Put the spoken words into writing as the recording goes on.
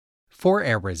For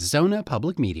Arizona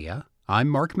Public Media, I'm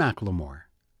Mark McLemore,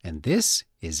 and this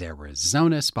is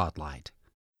Arizona Spotlight.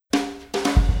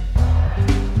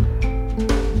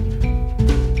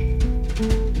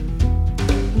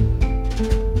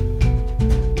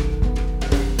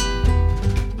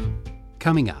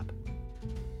 Coming up.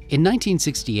 In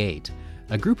 1968,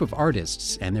 a group of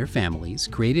artists and their families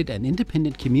created an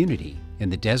independent community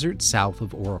in the desert south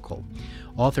of Oracle.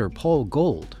 Author Paul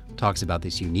Gold talks about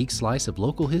this unique slice of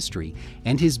local history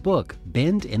and his book,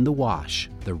 Bend in the Wash,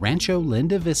 the Rancho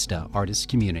Vista artist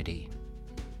community.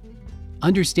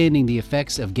 Understanding the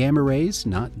effects of gamma rays,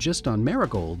 not just on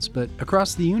marigolds, but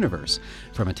across the universe,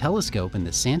 from a telescope in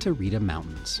the Santa Rita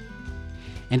Mountains.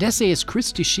 And essayist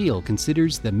Chris Dashiell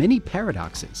considers the many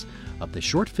paradoxes of the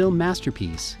short film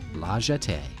masterpiece, La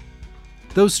Jetée.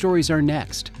 Those stories are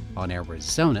next on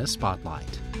Arizona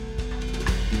Spotlight.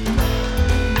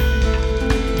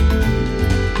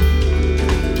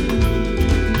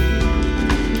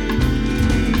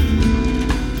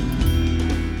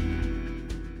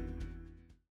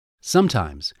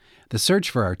 Sometimes, the search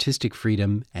for artistic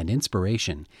freedom and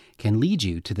inspiration can lead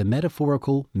you to the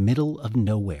metaphorical middle of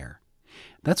nowhere.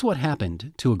 That's what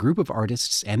happened to a group of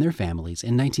artists and their families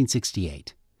in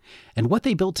 1968. And what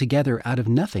they built together out of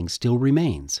nothing still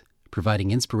remains,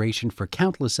 providing inspiration for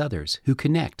countless others who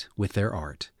connect with their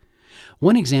art.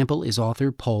 One example is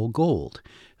author Paul Gold,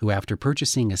 who after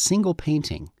purchasing a single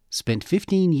painting, spent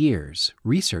 15 years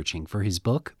researching for his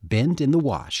book, Bend in the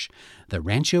Wash, the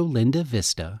Rancho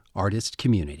Vista artist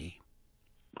community.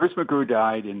 Bruce McGrew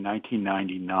died in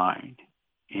 1999,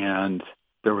 and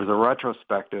there was a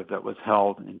retrospective that was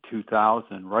held in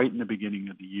 2000, right in the beginning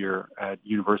of the year at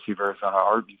University of Arizona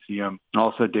Art Museum, and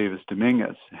also Davis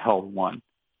Dominguez held one.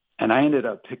 And I ended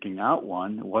up picking out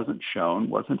one. It wasn't shown,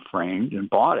 wasn't framed, and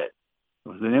bought it. It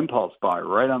was an impulse buy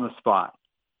right on the spot.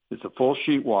 It's a full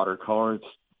sheet watercolor. It's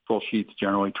full sheets,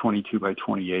 generally 22 by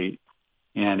 28.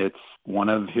 And it's one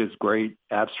of his great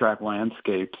abstract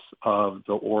landscapes of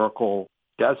the Oracle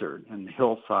Desert and the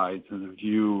hillsides and the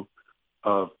view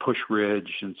of Push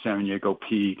Ridge and San Diego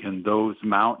Peak and those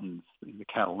mountains, the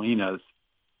Catalinas,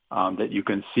 that you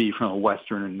can see from a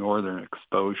western and northern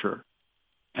exposure.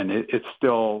 And it's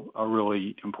still a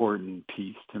really important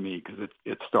piece to me because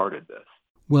it started this.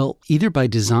 Well, either by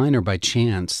design or by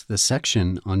chance, the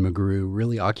section on McGrew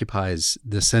really occupies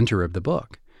the center of the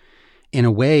book in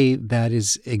a way that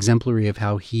is exemplary of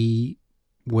how he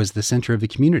was the center of the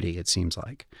community, it seems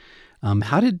like.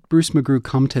 How did Bruce McGrew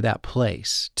come to that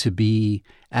place to be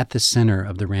at the center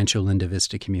of the Rancho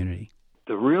Vista community?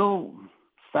 The real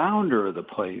founder of the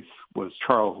place was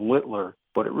Charles Littler,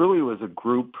 but it really was a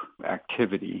group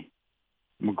activity.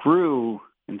 McGrew,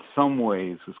 in some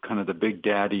ways, was kind of the big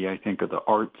daddy, I think, of the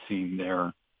art scene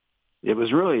there. It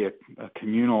was really a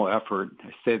communal effort. I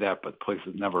say that, but the place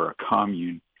was never a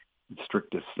commune in the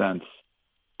strictest sense.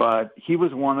 But he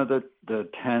was one of the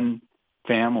 10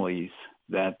 families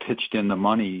that pitched in the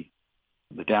money,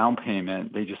 the down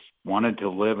payment. They just wanted to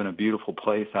live in a beautiful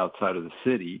place outside of the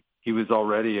city. He was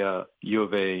already a U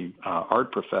of A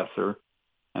art professor,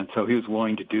 and so he was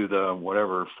willing to do the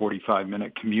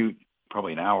 45-minute commute,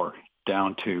 probably an hour,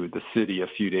 down to the city a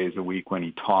few days a week when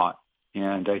he taught.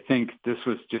 And I think this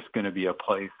was just going to be a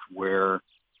place where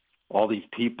all these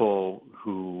people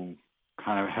who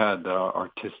kind of had the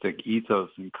artistic ethos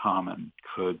in common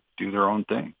could do their own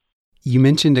thing. You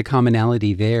mentioned a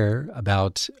commonality there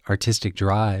about artistic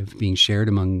drive being shared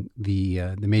among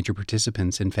the major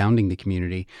participants in founding the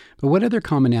community. But what other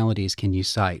commonalities can you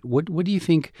cite? What do you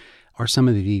think are some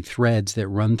of the threads that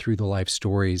run through the life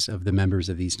stories of the members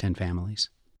of these 10 families?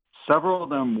 Several of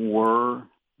them were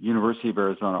University of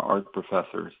Arizona art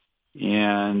professors,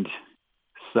 and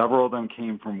several of them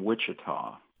came from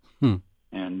Wichita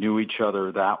and knew each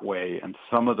other that way. And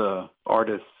some of the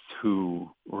artists who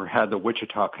had the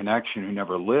Wichita connection, who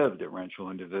never lived at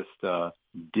Rancho Vista,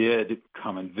 did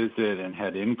come and visit and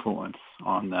had influence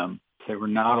on them. They were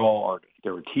not all artists.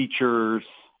 There were teachers.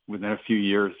 Within a few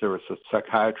years, there was a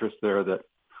psychiatrist there that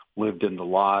lived in the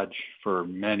lodge for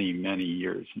many, many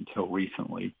years until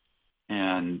recently.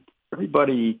 And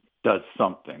everybody does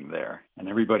something there, and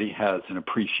everybody has an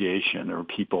appreciation. There are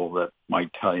people that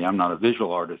might tell you, I'm not a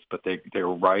visual artist, but they're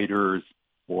writers,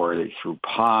 or they threw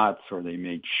pots, or they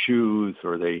made shoes,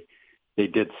 or they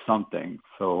did something.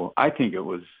 So I think it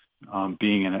was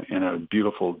being in a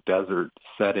beautiful desert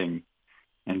setting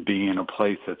and being in a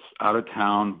place that's out of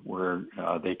town where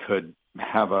they could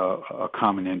have a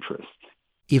common interest.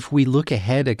 If we look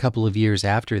ahead a couple of years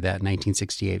after that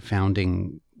 1968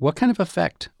 founding, what kind of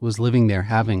effect was living there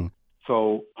having?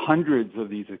 So hundreds of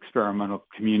these experimental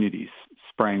communities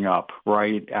sprang up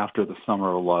right after the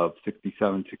Summer of Love,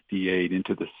 67, 68,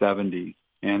 into the 70s.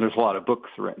 And there's a lot of books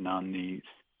written on these.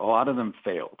 A lot of them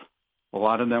failed. A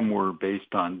lot of them were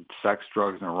based on sex,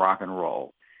 drugs, and rock and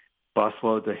roll.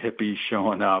 Busloads of hippies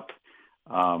showing up.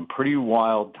 Pretty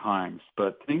wild times.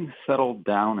 But things settled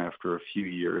down after a few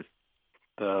years.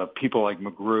 The people like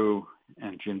McGrew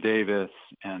and Jim Davis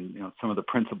and some of the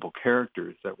principal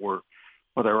characters that were,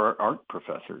 well, they were art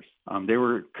professors. They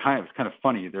were kind of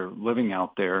funny. They're living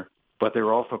out there, but they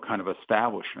were also kind of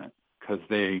establishment because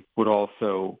they would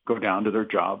also go down to their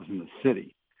jobs in the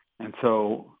city. And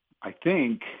so I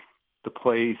think the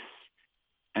place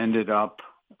ended up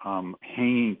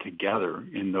hanging together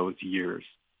in those years.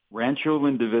 Rancho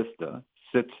Linda Vista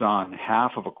sits on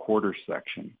half of a quarter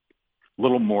section, a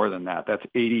little more than that. That's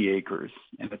 80 acres,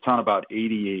 and it's on about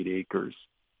 88 acres.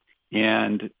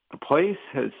 And the place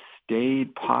has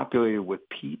stayed populated with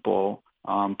people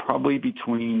probably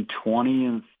between 20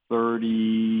 and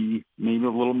 30, maybe a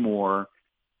little more,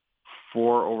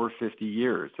 for over 50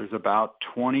 years. There's about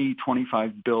 20,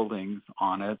 25 buildings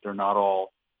on it. They're not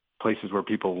all places where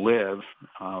people live,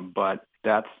 but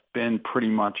that's been pretty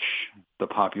much the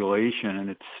population, and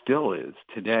it still is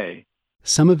today.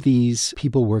 Some of these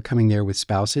people were coming there with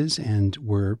spouses and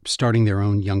were starting their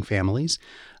own young families.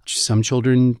 Some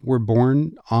children were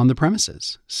born on the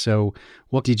premises. So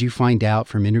what did you find out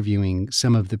from interviewing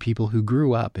some of the people who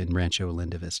grew up in Rancho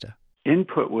Linda Vista?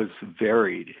 Input was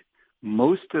varied.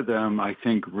 Most of them, I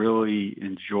think, really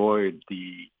enjoyed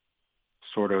the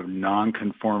sort of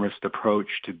nonconformist approach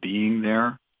to being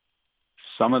there.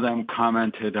 Some of them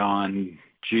commented on,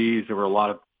 geez, there were a lot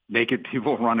of naked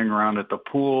people running around at the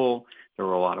pool. There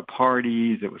were a lot of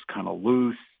parties. It was kind of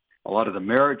loose. A lot of the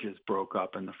marriages broke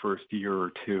up in the first year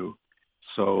or two.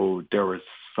 So there was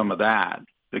some of that.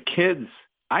 The kids,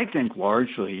 I think,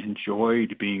 largely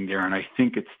enjoyed being there, and I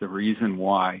think it's the reason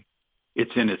why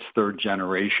it's in its third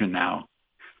generation now.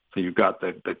 So you've got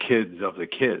the kids of the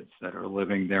kids that are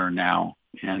living there now.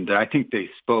 And I think they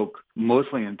spoke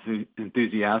mostly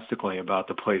enthusiastically about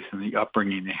the place and the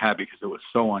upbringing they had because it was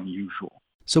so unusual.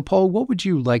 So, Paul, what would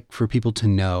you like for people to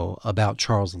know about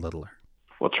Charles Littler?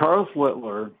 Well, Charles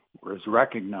Littler was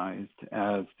recognized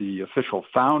as the official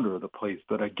founder of the place,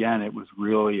 but again, it was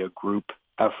really a group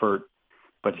effort.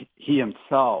 But he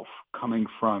himself, coming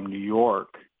from New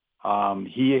York,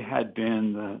 he had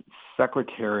been the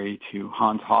secretary to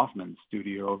Hans Hofmann's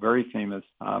studio, a very famous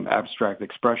abstract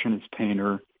expressionist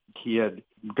painter. He had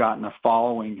gotten a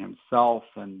following himself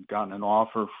and gotten an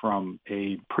offer from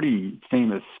a pretty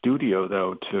famous studio,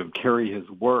 though, to carry his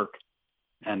work.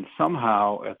 And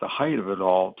somehow, at the height of it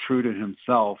all, true to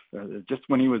himself, just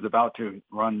when he was about to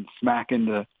run smack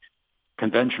into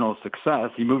conventional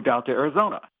success, he moved out to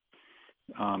Arizona.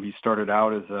 He started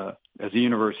out as a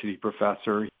university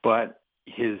professor, but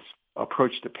his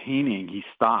approach to painting, he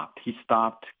stopped. He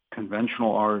stopped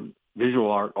conventional art,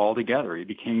 visual art altogether. He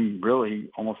became really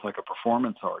almost like a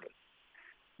performance artist.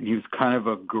 And he was kind of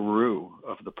a guru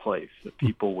of the place that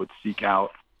people would seek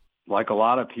out. Like a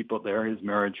lot of people there, his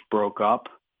marriage broke up,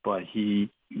 but he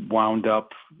wound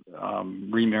up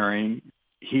remarrying.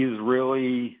 He's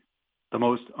really the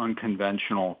most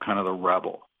unconventional, kind of the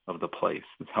rebel of the place.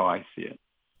 That's how I see it.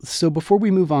 So before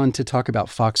we move on to talk about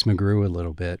Fox McGrew a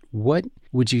little bit, what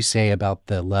would you say about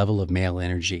the level of male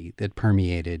energy that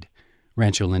permeated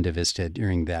Rancho Linda Vista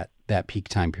during that peak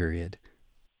time period?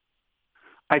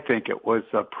 I think it was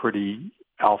a pretty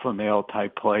alpha male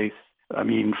type place. I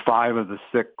mean, 5 of the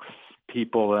 6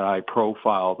 people that I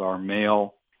profiled are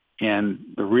male. And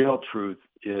the real truth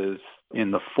is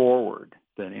in the foreword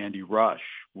that Andy Rush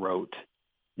wrote,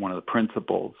 one of the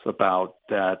principals, about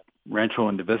that Rancho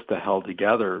Linda Vista held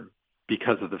together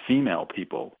because of the female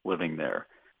people living there.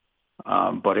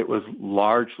 But it was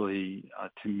largely,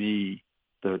 to me,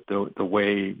 the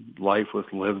way life was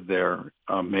lived there,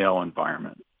 a male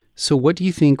environment. So what do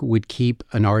you think would keep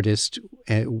an artist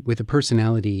with a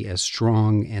personality as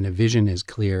strong and a vision as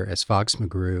clear as Fox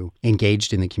McGrew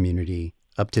engaged in the community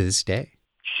up to this day?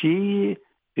 She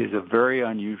is a very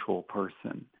unusual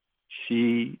person.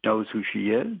 She knows who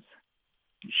she is.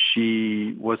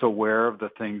 She was aware of the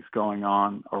things going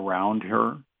on around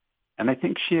her. And I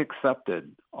think she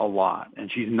accepted a lot. And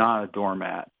she's not a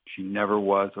doormat. She never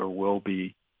was or will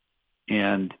be.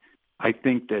 And I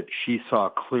think that she saw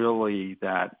clearly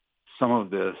that some of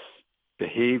this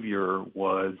behavior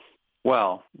was,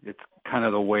 well, it's kind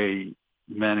of the way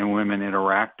men and women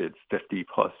interacted 50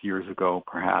 plus years ago,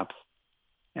 perhaps.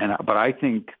 But I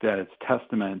think that it's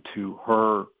testament to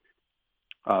her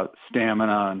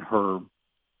stamina and her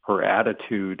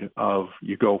attitude of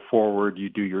you go forward, you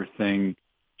do your thing.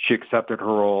 She accepted her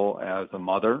role as a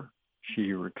mother.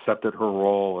 She accepted her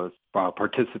role as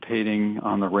participating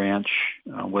on the ranch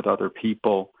with other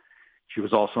people. She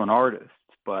was also an artist,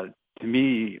 but to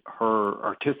me, her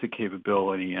artistic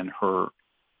capability and her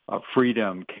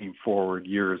freedom came forward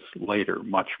years later,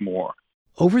 much more.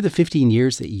 Over the 15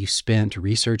 years that you spent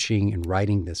researching and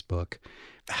writing this book,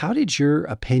 how did your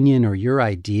opinion or your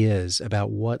ideas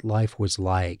about what life was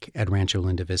like at Rancho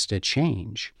Linda Vista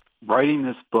change? Writing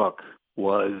this book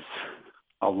was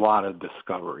a lot of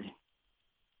discovery.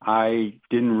 I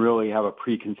didn't really have a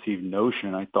preconceived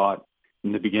notion. I thought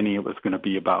in the beginning it was going to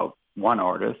be about one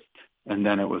artist, and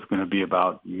then it was going to be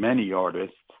about many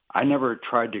artists. I never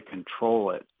tried to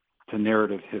control it to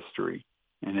narrative history,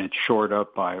 and it's shored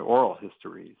up by oral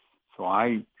histories. So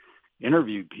I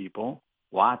interviewed people,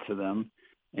 lots of them,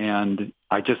 and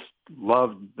I just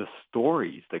loved the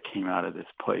stories that came out of this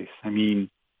place. I mean,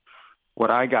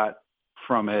 what I got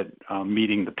from it,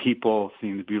 meeting the people,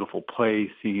 seeing the beautiful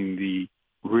place, seeing the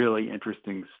really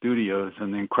interesting studios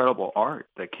and the incredible art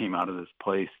that came out of this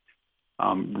place,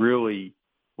 really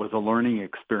was a learning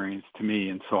experience to me.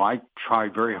 And so I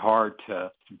tried very hard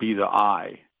to be the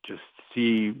eye, just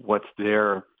see what's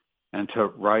there and to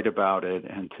write about it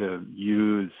and to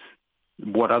use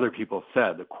what other people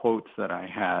said, the quotes that I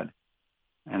had.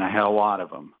 And I had a lot of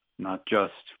them, not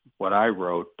just what I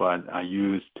wrote, but I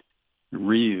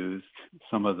reused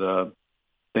some of the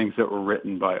things that were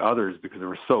written by others because they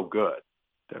were so good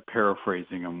that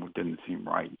paraphrasing them didn't seem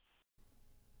right.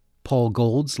 Paul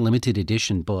Gould's limited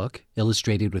edition book,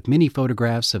 illustrated with many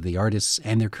photographs of the artists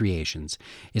and their creations,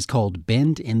 is called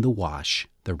Bend in the Wash,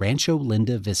 the Rancho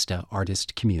Linda Vista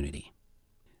Artist Community.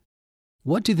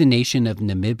 What do the nation of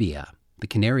Namibia, the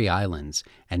Canary Islands,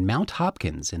 and Mount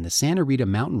Hopkins in the Santa Rita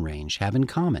mountain range have in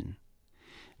common?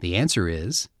 The answer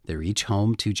is they're each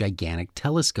home to gigantic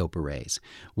telescope arrays,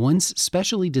 ones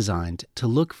specially designed to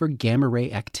look for gamma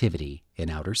ray activity in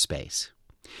outer space.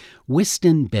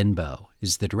 Wiston Benbow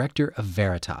is the director of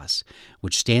Veritas,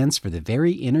 which stands for the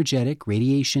Very Energetic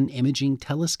Radiation Imaging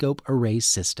Telescope Array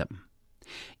System.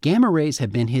 Gamma rays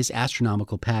have been his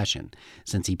astronomical passion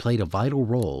since he played a vital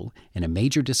role in a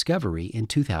major discovery in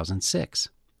 2006.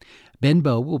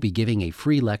 Benbow will be giving a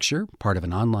free lecture, part of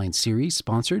an online series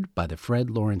sponsored by the Fred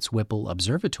Lawrence Whipple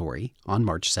Observatory, on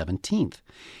March 17th.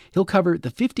 He'll cover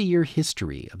the 50-year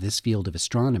history of this field of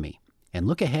astronomy and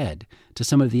look ahead to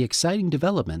some of the exciting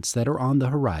developments that are on the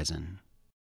horizon.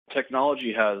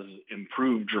 Technology has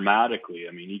improved dramatically.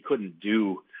 I mean, he couldn't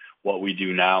do what we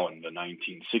do now in the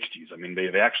 1960s. I mean,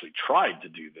 they've actually tried to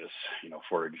do this,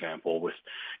 for example, with,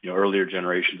 earlier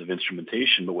generations of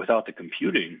instrumentation, but without the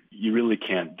computing, you really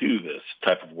can't do this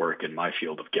type of work in my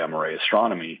field of gamma ray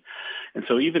astronomy. And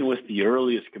so even with the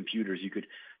earliest computers, you could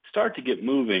start to get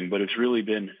moving, but it's really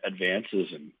been advances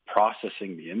in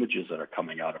processing the images that are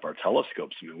coming out of our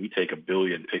telescopes. I mean, we take 1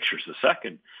 billion pictures a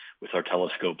second with our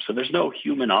telescopes, so there's no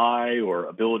human eye or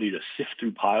ability to sift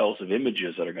through piles of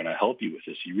images that are going to help you with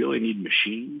this. You really need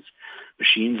machines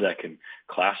that can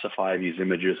classify these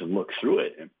images and look through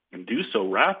it and do so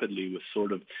rapidly with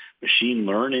sort of machine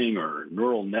learning or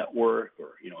neural network or,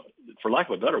 for lack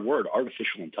of a better word,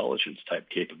 artificial intelligence type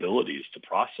capabilities to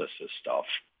process this stuff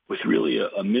with really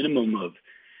a minimum of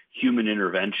human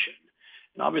intervention.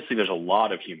 And obviously there's a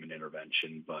lot of human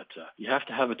intervention, but you have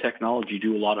to have a technology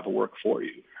do a lot of the work for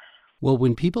you. Well,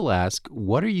 when people ask,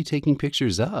 what are you taking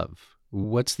pictures of?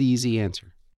 What's the easy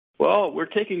answer? Well, we're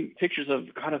taking pictures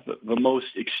of kind of the most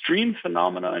extreme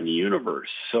phenomena in the universe.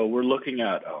 So we're looking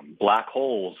at black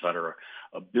holes that are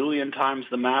 1 billion times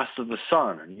the mass of the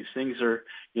sun. And these things are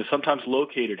sometimes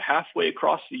located halfway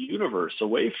across the universe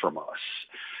away from us.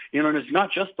 And it's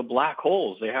not just the black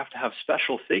holes. They have to have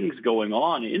special things going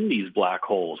on in these black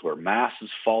holes where mass is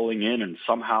falling in and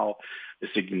somehow this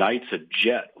ignites a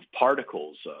jet of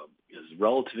particles, is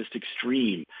relativistic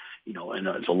stream, and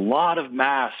it's a lot of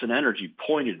mass and energy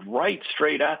pointed right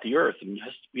straight at the Earth. And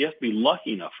we have to be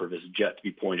lucky enough for this jet to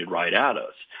be pointed right at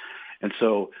us. And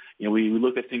so, we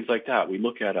look at things like that. We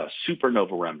look at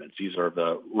supernova remnants. These are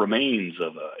the remains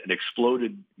of an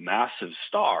exploded massive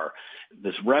star.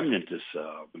 This remnant,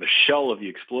 the shell of the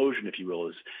explosion, if you will,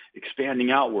 is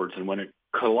expanding outwards. And when it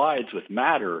collides with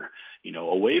matter,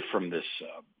 away from this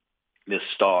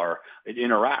star, it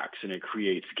interacts and it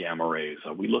creates gamma rays.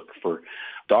 We look for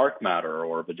dark matter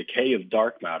or the decay of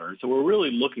dark matter. And so we're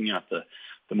really looking at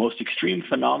the most extreme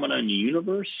phenomena in the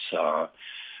universe.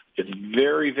 It's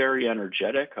very, very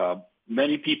energetic.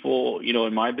 Many people,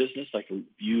 in my business, like to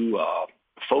view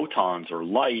photons or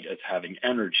light as having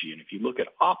energy. And if you look at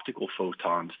optical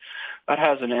photons, that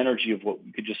has an energy of what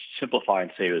we could just simplify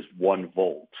and say is 1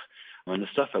 volt. And the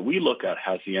stuff that we look at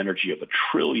has the energy of 1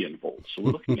 trillion volts. So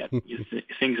we're looking at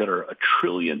things that are 1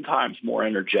 trillion times more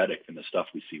energetic than the stuff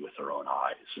we see with our own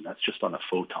eyes. And that's just on a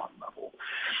photon level.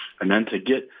 And then to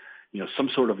get, some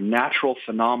sort of natural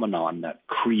phenomenon that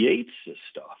creates this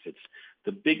stuff, it's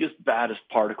the biggest, baddest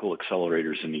particle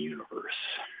accelerators in the universe.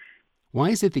 Why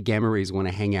is it that gamma rays want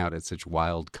to hang out at such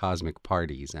wild cosmic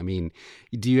parties? I mean,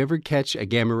 do you ever catch a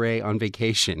gamma ray on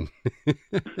vacation?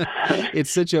 It's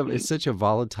such a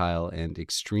volatile and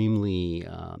extremely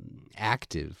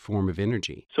active form of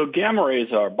energy. So gamma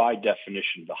rays are, by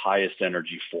definition, the highest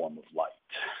energy form of light.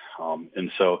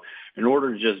 And so in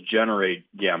order to just generate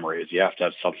gamma rays, you have to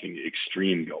have something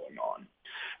extreme going on.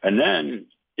 And then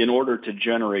in order to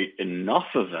generate enough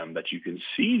of them that you can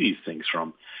see these things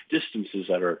from distances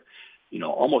that are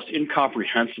almost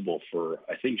incomprehensible for,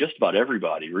 I think, just about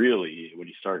everybody, really, when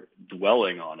you start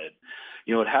dwelling on it.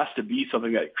 It has to be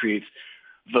something that creates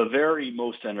the very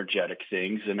most energetic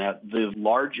things and at the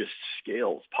largest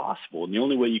scales possible. And the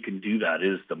only way you can do that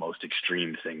is the most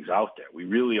extreme things out there. We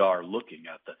really are looking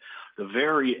at the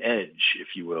very edge,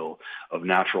 if you will, of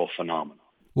natural phenomena.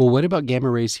 Well, what about gamma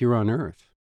rays here on Earth?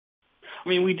 I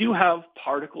mean, we do have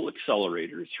particle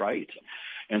accelerators, right?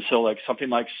 And so like something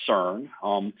like CERN,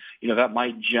 that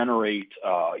might generate,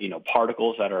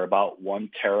 particles that are about 1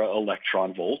 tera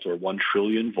electron volt or 1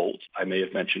 trillion volts, I may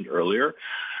have mentioned earlier.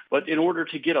 But in order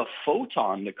to get a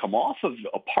photon to come off of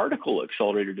a particle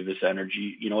accelerator to this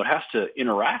energy, it has to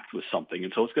interact with something.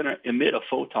 And so it's going to emit a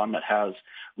photon that has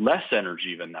less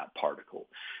energy than that particle.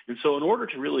 And so in order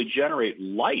to really generate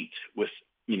light with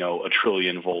 1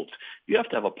 trillion volts, you have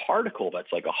to have a particle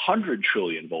that's like 100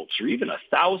 trillion volts or even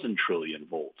 1,000 trillion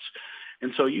volts.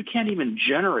 And so you can't even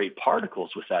generate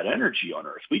particles with that energy on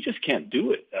Earth. We just can't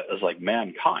do it as like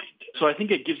mankind. So I think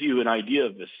it gives you an idea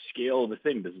of the scale of the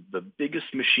thing. The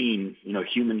biggest machine,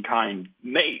 humankind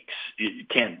makes, it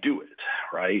can't do it,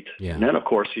 right? Yeah. And then, of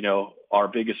course, our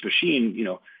biggest machine,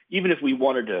 even if we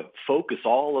wanted to focus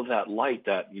all of that light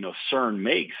that, CERN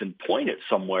makes and point it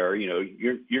somewhere,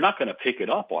 you're not going to pick it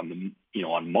up on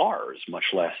on Mars, much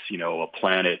less, a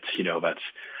planet, that's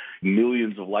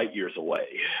millions of light years away.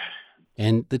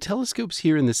 And the telescopes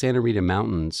here in the Santa Rita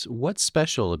Mountains, what's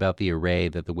special about the array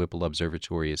that the Whipple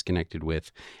Observatory is connected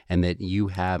with and that you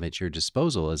have at your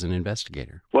disposal as an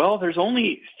investigator? Well, there's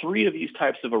only 3 of these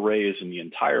types of arrays in the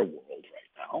entire world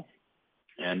right now.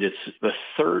 And it's the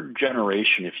 3rd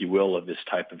generation, if you will, of this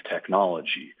type of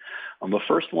technology. The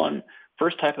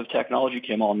first type of technology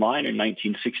came online in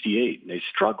 1968, and they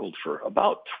struggled for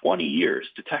about 20 years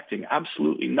detecting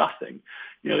absolutely nothing.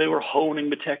 They were honing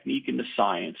the technique into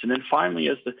science. And then finally,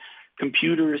 as the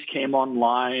computers came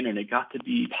online and it got to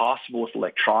be possible with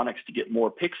electronics to get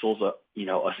more pixels, a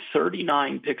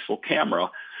 39-pixel camera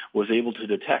was able to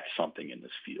detect something in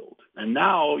this field. And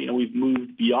now, we've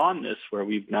moved beyond this where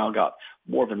we've now got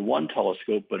more than one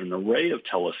telescope, but an array of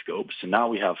telescopes. And now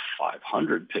we have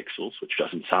 500 pixels, which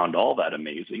doesn't sound all that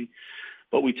amazing.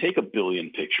 But we take 1 billion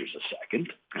pictures a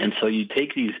second. And so you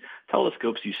take these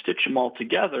telescopes, you stitch them all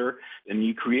together, and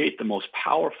you create the most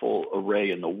powerful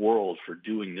array in the world for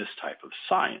doing this type of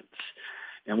science.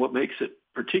 And what makes it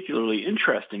particularly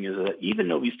interesting is that even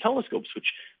though these telescopes,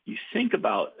 which you think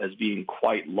about as being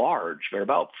quite large, they're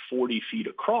about 40 feet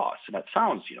across. And that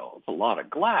sounds, a lot of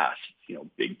glass,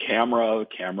 big cameras,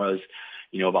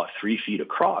 about 3 feet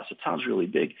across. It sounds really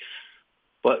big.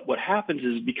 But what happens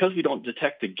is because we don't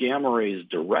detect the gamma rays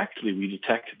directly, we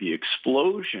detect the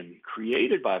explosion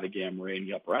created by the gamma ray in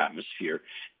the upper atmosphere.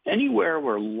 Anywhere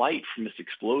where light from this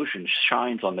explosion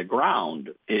shines on the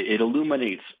ground, it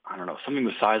illuminates, something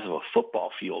the size of a football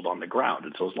field on the ground.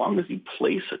 And so as long as you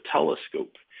place a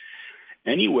telescope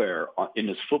anywhere in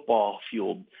this football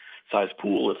field size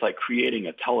pool, it's like creating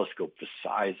a telescope the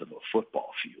size of a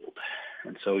football field.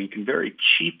 And so you can very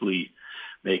cheaply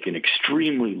make an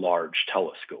extremely large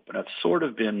telescope. And that's sort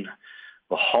of been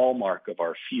the hallmark of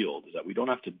our field, is that we don't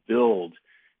have to build,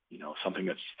 something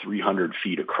that's 300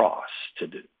 feet across to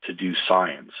do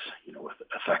science, with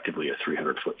effectively a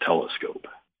 300-foot telescope.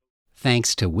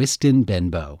 Thanks to Wystan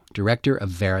Benbow, director of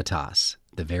Veritas,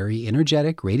 the Very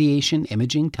Energetic Radiation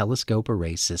Imaging Telescope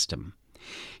Array System.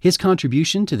 His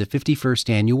contribution to the 51st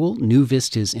Annual New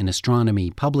Vistas in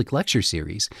Astronomy Public Lecture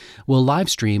Series will live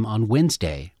stream on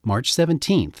Wednesday, March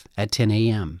 17th at 10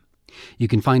 a.m. You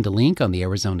can find a link on the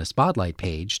Arizona Spotlight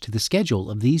page to the schedule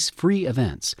of these free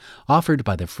events offered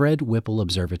by the Fred Whipple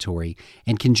Observatory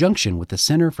in conjunction with the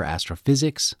Center for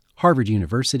Astrophysics, Harvard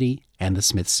University, and the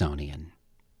Smithsonian.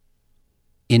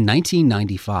 In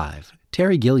 1995,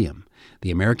 Terry Gilliam,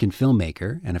 the American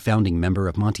filmmaker and a founding member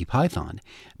of Monty Python,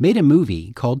 made a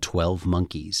movie called 12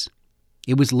 Monkeys.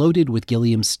 It was loaded with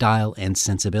Gilliam's style and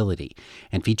sensibility,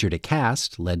 and featured a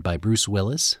cast led by Bruce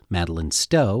Willis, Madeleine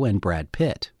Stowe, and Brad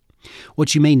Pitt.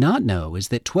 What you may not know is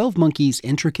that 12 Monkeys'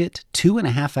 intricate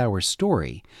 2.5-hour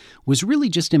story was really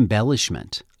just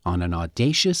embellishment on an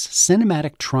audacious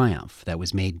cinematic triumph that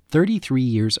was made 33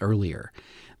 years earlier,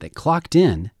 that clocked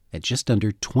in at just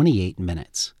under 28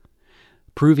 minutes.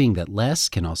 Proving that less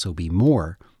can also be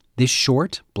more, this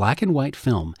short, black-and-white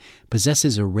film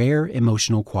possesses a rare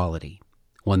emotional quality,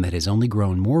 one that has only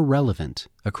grown more relevant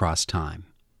across time.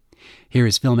 Here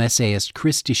is film essayist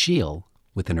Chris Dashiell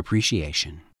with an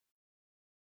appreciation.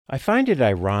 I find it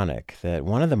ironic that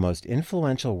one of the most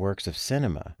influential works of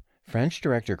cinema, French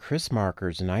director Chris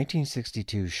Marker's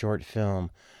 1962 short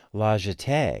film La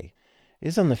Jetée,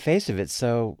 is on the face of it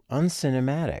so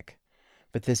uncinematic.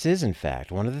 But this is, in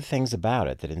fact, one of the things about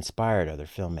it that inspired other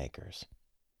filmmakers.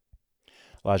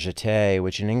 La Jetée,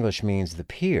 which in English means the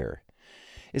pier,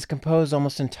 is composed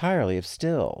almost entirely of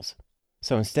stills.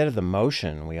 So instead of the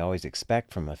motion we always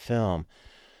expect from a film,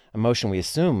 a motion we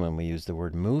assume when we use the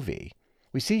word movie,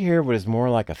 we see here what is more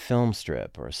like a film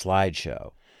strip or a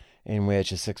slideshow, in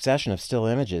which a succession of still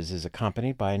images is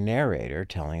accompanied by a narrator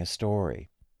telling a story.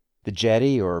 The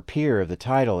jetty or pier of the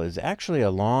title is actually a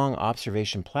long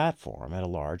observation platform at a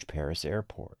large Paris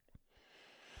airport.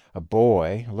 A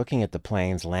boy, looking at the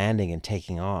planes landing and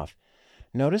taking off,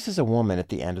 notices a woman at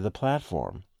the end of the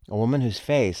platform, a woman whose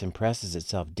face impresses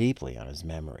itself deeply on his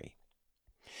memory.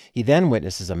 He then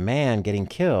witnesses a man getting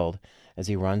killed as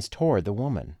he runs toward the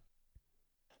woman.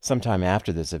 Sometime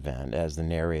after this event, as the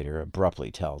narrator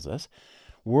abruptly tells us,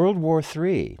 World War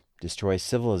III destroys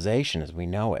civilization as we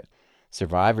know it.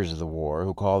 Survivors of the war,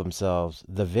 who call themselves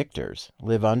the victors,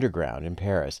 live underground in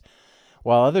Paris,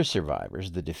 while other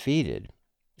survivors, the defeated,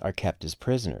 are kept as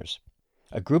prisoners.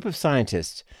 A group of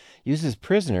scientists uses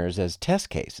prisoners as test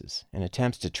cases and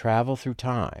attempts to travel through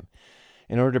time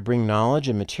in order to bring knowledge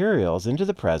and materials into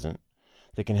the present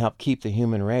that can help keep the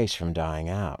human race from dying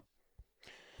out.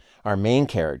 Our main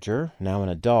character, now an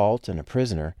adult and a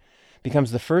prisoner,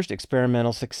 becomes the first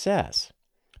experimental success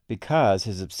because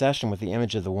his obsession with the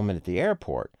image of the woman at the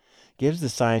airport gives the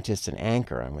scientists an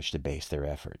anchor on which to base their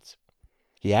efforts.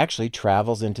 He actually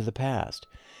travels into the past,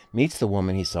 meets the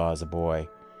woman he saw as a boy,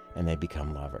 and they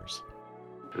become lovers.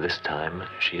 This time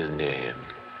she is near him.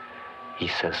 He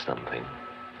says something.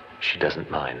 She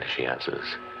doesn't mind, she answers.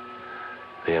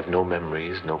 They have no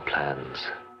memories, no plans.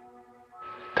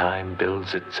 Time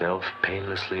builds itself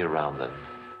painlessly around them.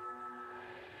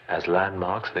 As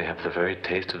landmarks, they have the very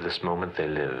taste of this moment they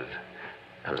live,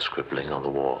 and the scribbling on the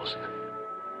walls.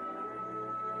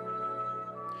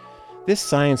 This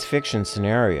science fiction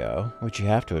scenario, which you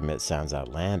have to admit sounds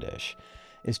outlandish,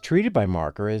 is treated by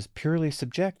Marker as purely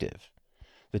subjective.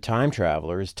 The time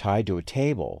traveler is tied to a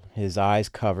table, his eyes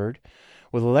covered,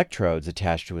 with electrodes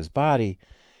attached to his body,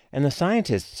 and the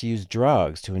scientists use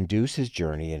drugs to induce his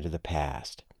journey into the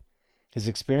past. His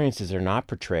experiences are not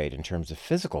portrayed in terms of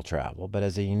physical travel, but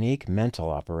as a unique mental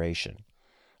operation.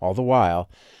 All the while,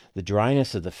 the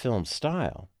dryness of the film's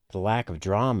style, the lack of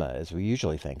drama as we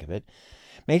usually think of it,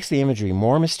 makes the imagery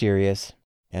more mysterious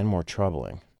and more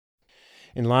troubling.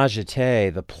 In La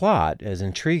Jetée, the plot, as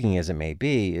intriguing as it may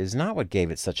be, is not what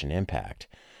gave it such an impact.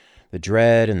 The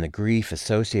dread and the grief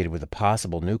associated with a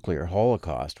possible nuclear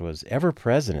holocaust was ever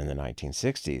present in the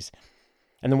 1960s,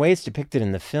 and the way it's depicted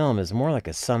in the film is more like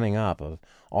a summing up of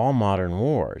all modern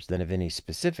wars than of any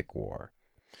specific war.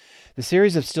 The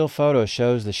series of still photos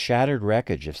shows the shattered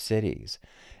wreckage of cities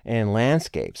and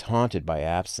landscapes haunted by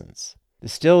absence. The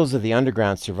stills of the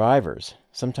underground survivors,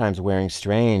 sometimes wearing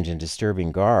strange and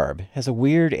disturbing garb, has a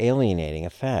weird, alienating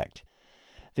effect.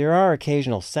 There are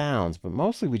occasional sounds, but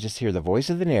mostly we just hear the voice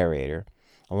of the narrator,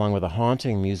 along with a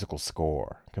haunting musical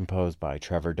score composed by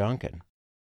Trevor Duncan.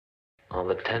 On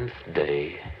the 10th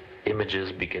day,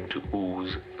 images begin to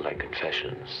ooze like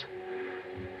confessions.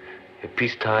 A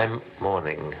peacetime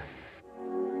morning.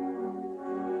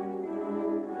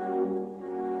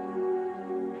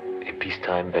 A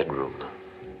peacetime bedroom.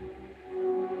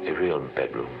 A real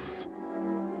bedroom.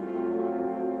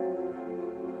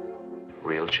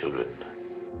 Real children.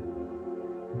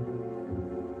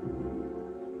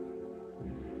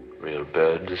 Real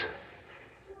birds.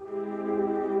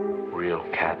 Real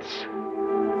cats.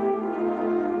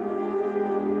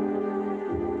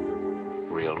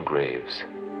 Real graves.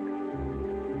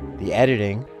 The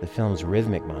editing, the film's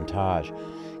rhythmic montage,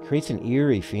 creates an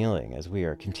eerie feeling as we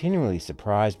are continually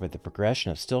surprised by the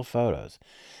progression of still photos,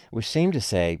 which seem to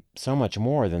say so much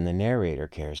more than the narrator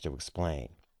cares to explain.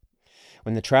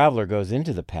 When the traveler goes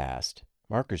into the past,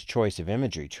 Marker's choice of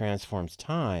imagery transforms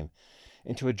time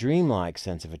into a dreamlike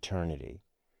sense of eternity.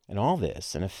 And all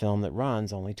this in a film that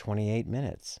runs only 28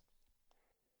 minutes.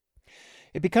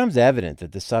 It becomes evident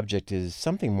that the subject is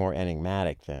something more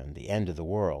enigmatic than the end of the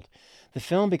world. The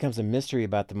film becomes a mystery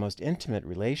about the most intimate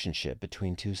relationship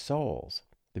between two souls,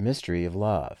 the mystery of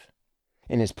love.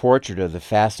 In his portrait of the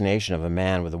fascination of a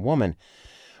man with a woman,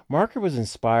 Marker was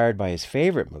inspired by his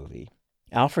favorite movie,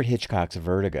 Alfred Hitchcock's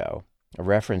Vertigo, a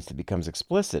reference that becomes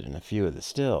explicit in a few of the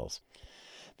stills.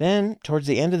 Then, towards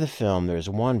the end of the film, there is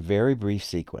one very brief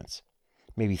sequence,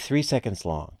 maybe 3 seconds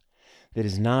long, that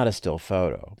is not a still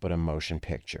photo, but a motion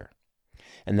picture.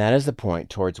 And that is the point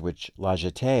towards which La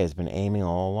Jetée has been aiming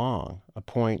all along, a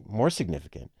point more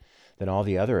significant than all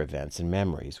the other events and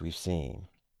memories we've seen.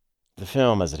 The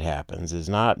film, as it happens, is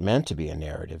not meant to be a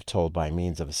narrative told by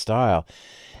means of a style.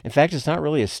 In fact, it's not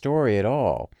really a story at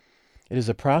all. It is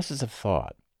a process of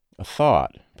thought, a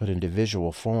thought put into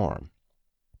visual form.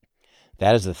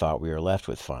 That is the thought we are left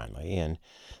with finally, and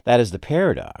that is the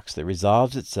paradox that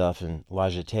resolves itself in La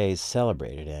Jetée's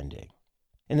celebrated ending.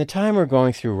 In the time we're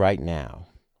going through right now,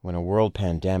 when a world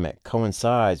pandemic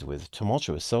coincides with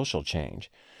tumultuous social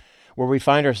change, where we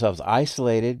find ourselves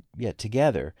isolated yet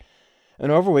together,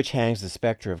 and over which hangs the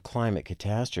specter of climate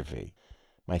catastrophe,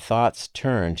 my thoughts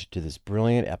turned to this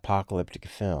brilliant apocalyptic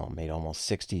film made almost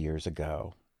 60 years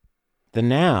ago. The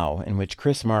now in which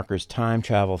Chris Marker's time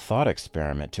travel thought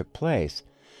experiment took place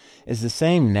is the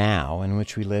same now in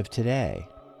which we live today,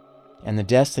 and the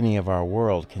destiny of our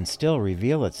world can still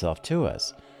reveal itself to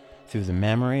us through the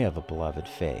memory of a beloved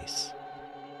face.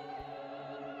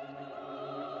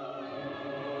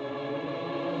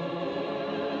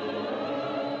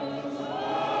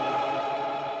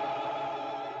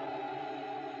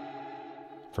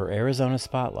 For Arizona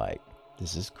Spotlight,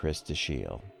 this is Chris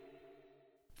Dashiell.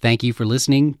 Thank you for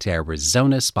listening to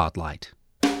Arizona Spotlight.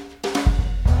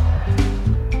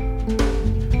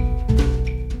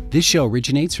 This show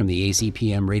originates from the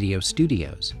AZPM radio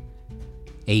studios.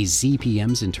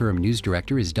 AZPM's interim news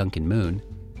director is Duncan Moon.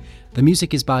 The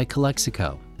music is by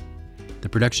Calexico. The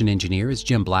production engineer is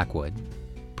Jim Blackwood.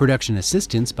 Production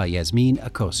assistance by Yasmin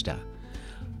Acosta.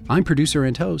 I'm producer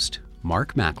and host,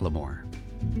 Mark McLemore.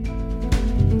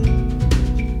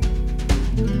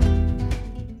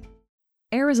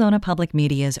 Arizona Public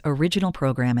Media's original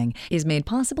programming is made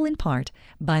possible in part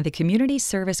by the Community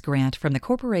Service Grant from the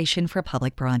Corporation for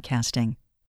Public Broadcasting.